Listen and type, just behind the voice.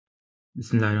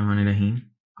Bismillahirrahmanirrahim.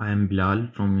 I am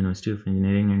Bilal from University of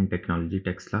Engineering and Technology,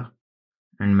 Texla,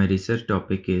 and my research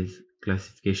topic is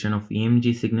classification of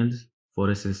EMG signals for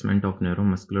assessment of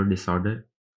neuromuscular disorder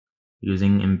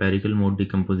using empirical mode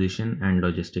decomposition and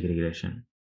logistic regression.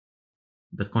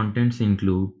 The contents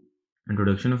include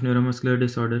introduction of neuromuscular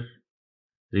disorder,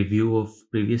 review of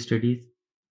previous studies,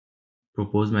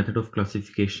 proposed method of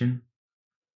classification,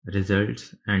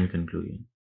 results, and conclusion.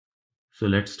 So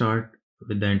let's start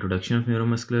with the introduction of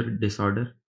neuromuscular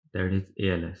disorder, that is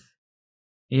ALS.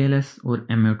 ALS or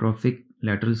Amyotrophic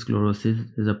Lateral Sclerosis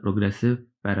is a progressive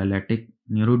paralytic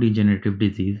neurodegenerative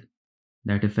disease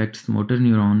that affects motor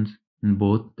neurons in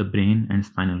both the brain and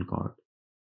spinal cord.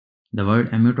 The word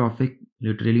amyotrophic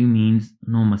literally means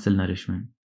no muscle nourishment.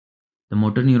 The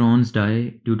motor neurons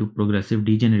die due to progressive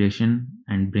degeneration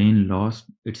and brain lost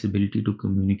its ability to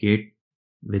communicate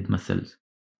with muscles.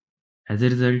 As a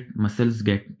result, muscles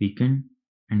get weakened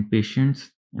and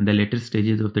patients in the later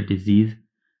stages of the disease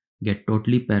get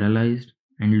totally paralyzed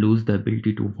and lose the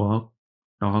ability to walk,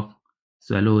 talk,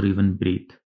 swallow, or even breathe.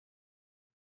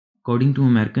 According to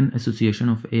American Association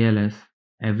of ALS,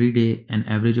 every day an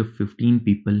average of 15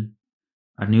 people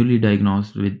are newly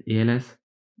diagnosed with ALS,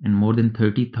 and more than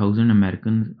 30,000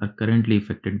 Americans are currently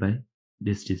affected by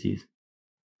this disease.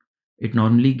 It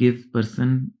normally gives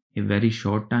person a very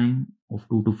short time of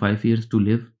 2 to 5 years to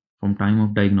live from time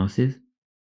of diagnosis,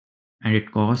 and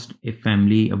it costs a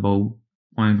family about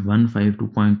 0.15 to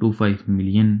 0.25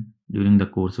 million during the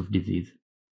course of disease.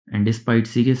 And despite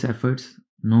serious efforts,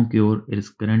 no cure is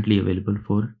currently available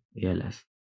for ALS.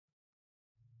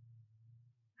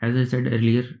 As I said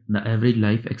earlier, the average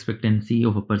life expectancy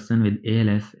of a person with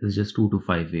ALS is just 2 to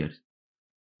 5 years.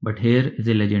 But here is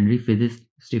a legendary physicist,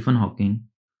 Stephen Hawking,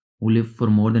 who lived for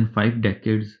more than 5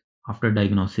 decades after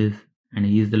diagnosis, and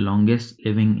he is the longest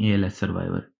living ALS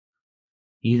survivor.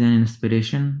 He is an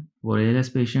inspiration for ALS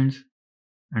patients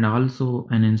and also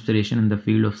an inspiration in the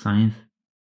field of science,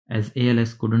 as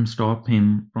ALS couldn't stop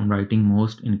him from writing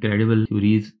most incredible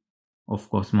theories of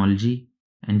cosmology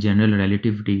and general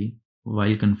relativity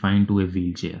while confined to a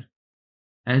wheelchair.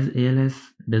 As ALS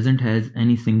doesn't have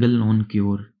any single known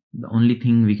cure, the only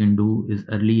thing we can do is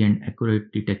early and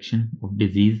accurate detection of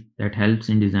disease that helps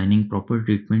in designing proper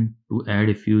treatment to add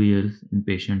a few years in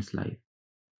patient's life.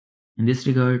 In this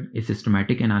regard, a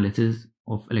systematic analysis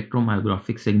of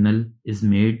electromyographic signal is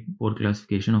made for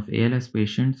classification of ALS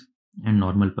patients and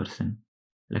normal person.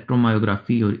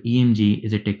 Electromyography or EMG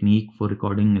is a technique for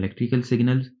recording electrical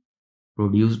signals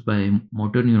produced by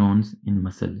motor neurons in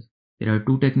muscles. There are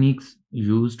two techniques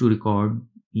used to record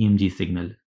EMG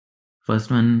signals.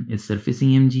 First one is surface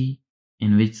EMG,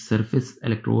 in which surface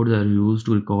electrodes are used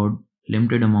to record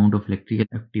limited amount of electrical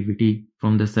activity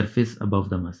from the surface above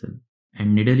the muscle.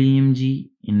 And needle EMG,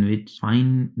 in which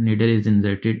fine needle is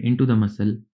inserted into the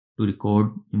muscle to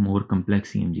record a more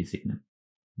complex EMG signal.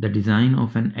 The design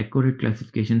of an accurate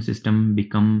classification system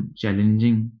becomes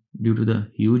challenging due to the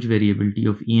huge variability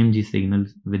of EMG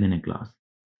signals within a class.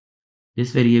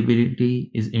 This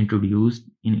variability is introduced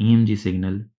in EMG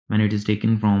signal when it is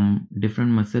taken from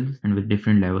different muscles and with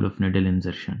different level of needle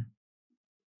insertion.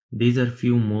 These are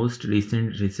few most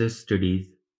recent research studies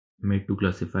made to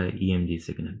classify EMG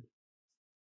signal.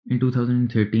 In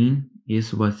 2013,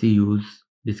 Aswasi used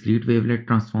discrete wavelet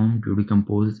transform to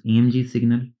decompose EMG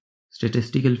signal.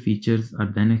 Statistical features are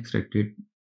then extracted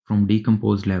from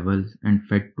decomposed levels and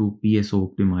fed to PSO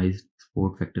optimized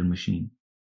support vector machine.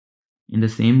 In the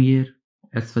same year,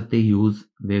 Aswati used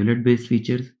wavelet based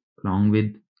features along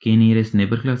with k-nearest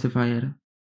neighbor classifier,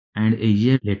 and a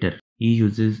year later he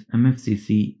uses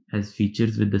MFCC as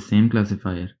features with the same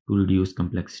classifier to reduce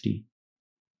complexity.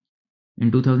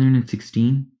 In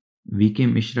 2016, V.K.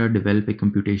 Mishra developed a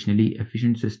computationally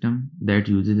efficient system that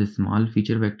uses a small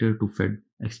feature vector to feed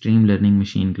extreme learning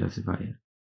machine classifier.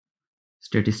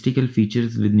 Statistical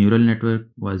features with neural network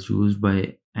was used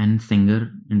by N.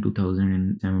 Singer in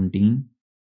 2017,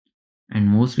 and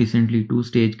most recently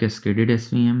two-stage cascaded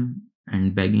SVM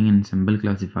and bagging ensemble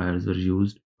classifiers were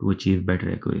used to achieve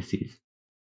better accuracies.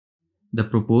 The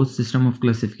proposed system of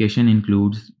classification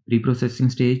includes pre-processing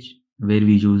stage, where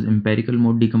we use empirical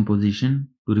mode decomposition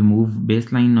to remove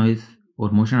baseline noise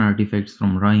or motion artifacts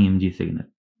from raw EMG signal.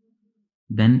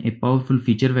 Then a powerful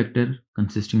feature vector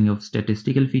consisting of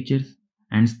statistical features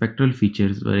and spectral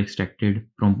features were extracted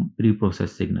from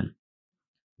pre-processed signal.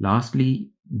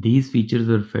 Lastly, these features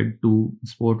were fed to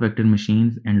support vector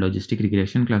machines and logistic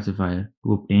regression classifier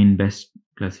to obtain best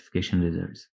classification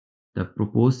results. The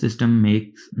proposed system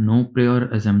makes no prior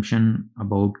assumption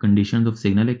about conditions of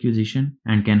signal acquisition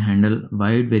and can handle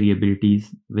wide variabilities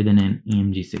within an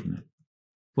EMG signal.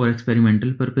 For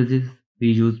experimental purposes, we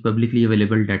use publicly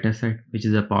available dataset, which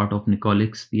is a part of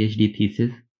Nicolic's PhD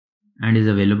thesis and is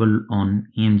available on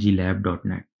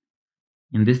emglab.net.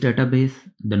 In this database,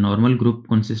 the normal group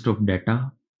consists of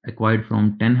data acquired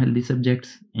from 10 healthy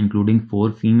subjects, including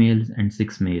 4 females and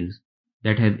 6 males,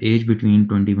 that have aged between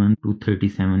 21 to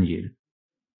 37 years.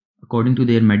 According to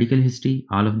their medical history,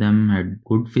 all of them had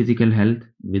good physical health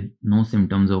with no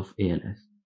symptoms of ALS.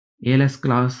 ALS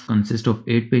class consists of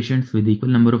 8 patients with equal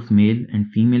number of male and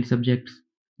female subjects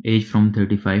aged from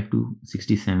 35 to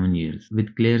 67 years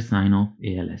with clear sign of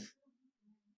ALS.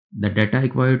 The data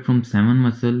acquired from 7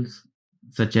 muscles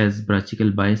such as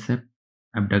brachial bicep,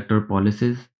 abductor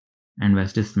pollicis, and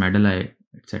vastus medullae,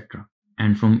 etc.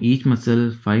 And from each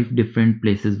muscle, 5 different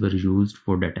places were used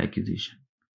for data acquisition.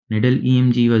 Needle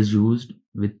EMG was used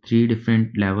with 3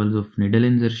 different levels of needle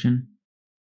insertion,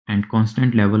 and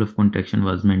constant level of contraction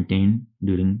was maintained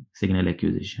during signal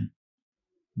acquisition.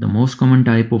 The most common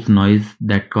type of noise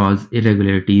that cause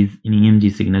irregularities in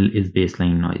EMG signal is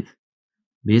baseline noise.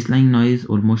 Baseline noise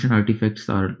or motion artifacts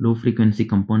are low frequency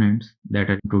components that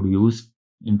are introduced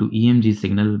into EMG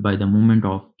signal by the movement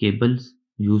of cables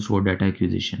used for data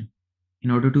acquisition.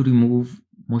 In order to remove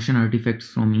motion artifacts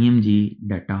from EMG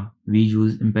data, we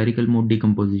use empirical mode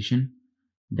decomposition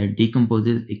that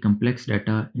decomposes a complex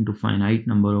data into finite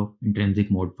number of intrinsic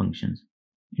mode functions.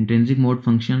 Intrinsic mode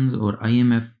functions, or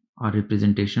IMF, are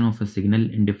representation of a signal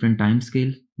in different time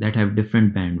scales that have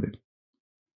different bandwidth.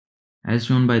 As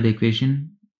shown by the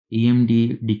equation,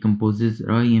 EMD decomposes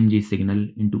raw EMG signal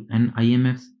into n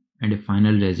IMFs and a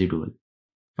final residual.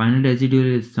 Final residual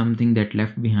is something that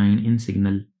left behind in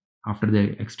signal after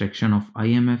the extraction of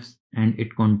IMFs, and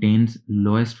it contains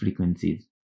lowest frequencies.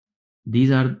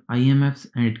 These are IMFs,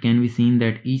 and it can be seen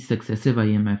that each successive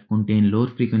IMF contains lower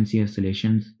frequency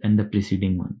oscillations than the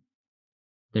preceding one.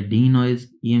 The denoised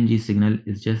EMG signal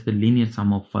is just the linear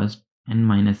sum of first n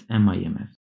minus m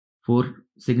IMFs. For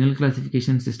signal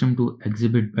classification system to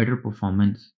exhibit better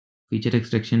performance, feature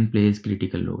extraction plays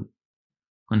critical role.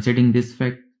 Considering this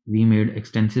fact, we made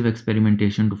extensive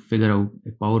experimentation to figure out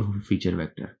a powerful feature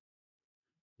vector.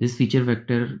 This feature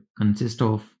vector consists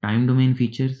of time domain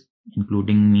features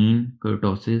including mean,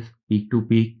 kurtosis, peak to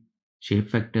peak, shape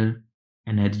factor,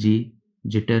 energy,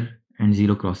 jitter, and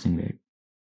zero crossing rate.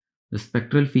 The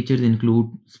spectral features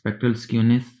include spectral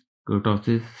skewness,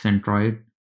 kurtosis, centroid,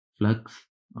 flux,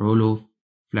 roll-off,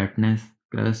 flatness,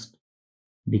 crest,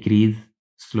 decrease,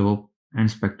 slope, and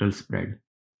spectral spread.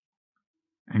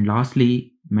 And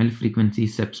lastly, Mel frequency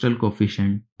sepstral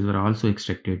coefficient were also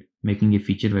extracted, making a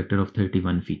feature vector of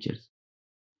 31 features.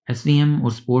 SVM,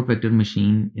 or sport vector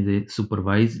machine, is a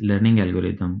supervised learning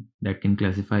algorithm that can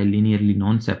classify linearly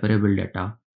non-separable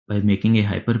data by making a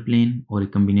hyperplane or a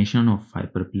combination of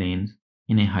hyperplanes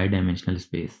in a high-dimensional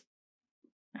space.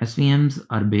 SVMs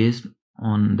are based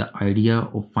on the idea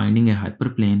of finding a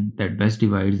hyperplane that best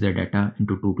divides the data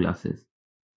into 2 classes.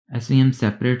 SVM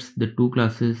separates the 2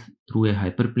 classes through a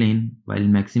hyperplane while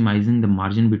maximizing the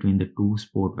margin between the 2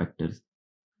 sport vectors.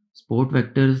 Sport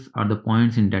vectors are the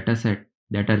points in dataset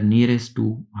that are nearest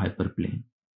to hyperplane.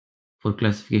 For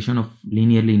classification of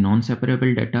linearly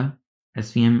non-separable data,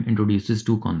 SVM introduces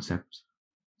 2 concepts: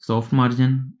 soft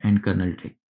margin and kernel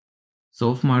trick.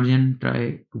 Soft margin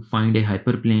try to find a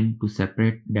hyperplane to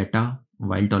separate data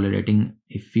while tolerating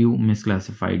a few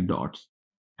misclassified dots,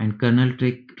 and kernel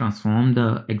trick transform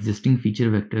the existing feature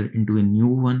vector into a new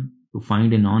one to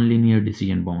find a nonlinear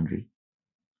decision boundary.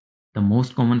 The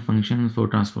most common functions for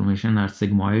transformation are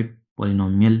sigmoid,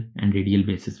 polynomial, and radial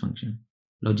basis function.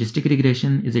 Logistic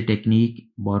regression is a technique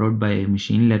borrowed by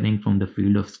machine learning from the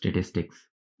field of statistics,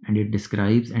 and it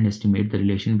describes and estimates the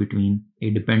relation between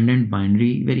a dependent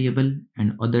binary variable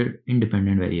and other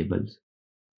independent variables.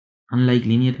 Unlike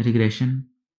linear regression,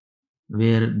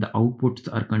 where the outputs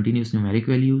are continuous numeric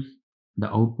values,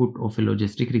 the output of a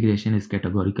logistic regression is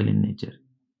categorical in nature.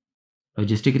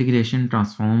 Logistic regression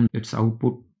transforms its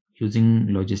output using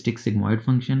logistic sigmoid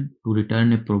function to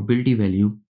return a probability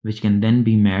value which can then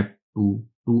be mapped to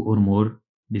 2 or more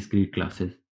discrete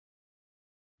classes.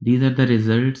 These are the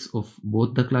results of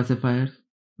both the classifiers.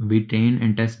 We train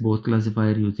and test both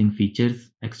classifiers using features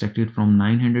extracted from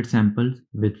 900 samples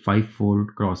with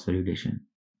 5-fold cross-validation.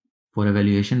 For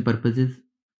evaluation purposes,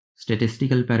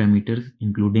 statistical parameters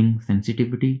including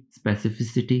sensitivity,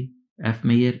 specificity,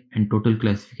 F-Meyer, and total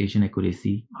classification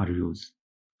accuracy are used.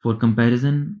 For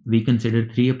comparison, we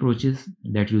consider 3 approaches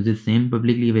that uses same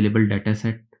publicly available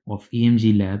dataset of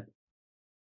EMG lab.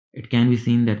 It can be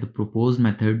seen that the proposed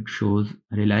method shows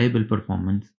reliable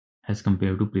performance as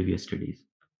compared to previous studies.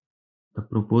 The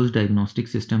proposed diagnostic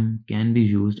system can be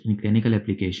used in clinical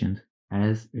applications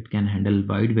as it can handle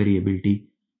wide variability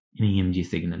in EMG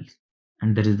signals.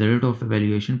 And the result of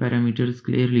evaluation parameters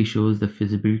clearly shows the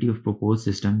feasibility of proposed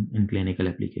system in clinical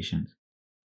applications.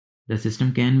 The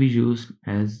system can be used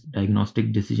as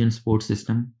diagnostic decision support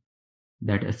system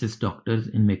that assists doctors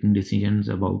in making decisions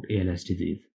about ALS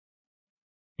disease.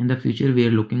 In the future, we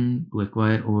are looking to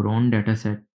acquire our own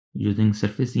dataset using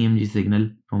surface EMG signal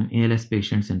from ALS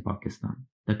patients in Pakistan.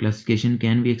 The classification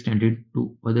can be extended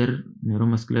to other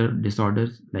neuromuscular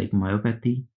disorders like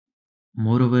myopathy.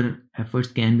 Moreover, efforts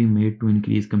can be made to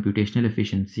increase computational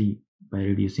efficiency by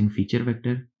reducing feature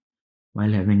vector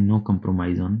while having no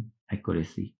compromise on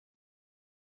accuracy.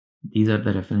 These are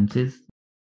the references.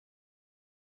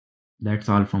 That's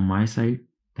all from my side.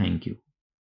 Thank you.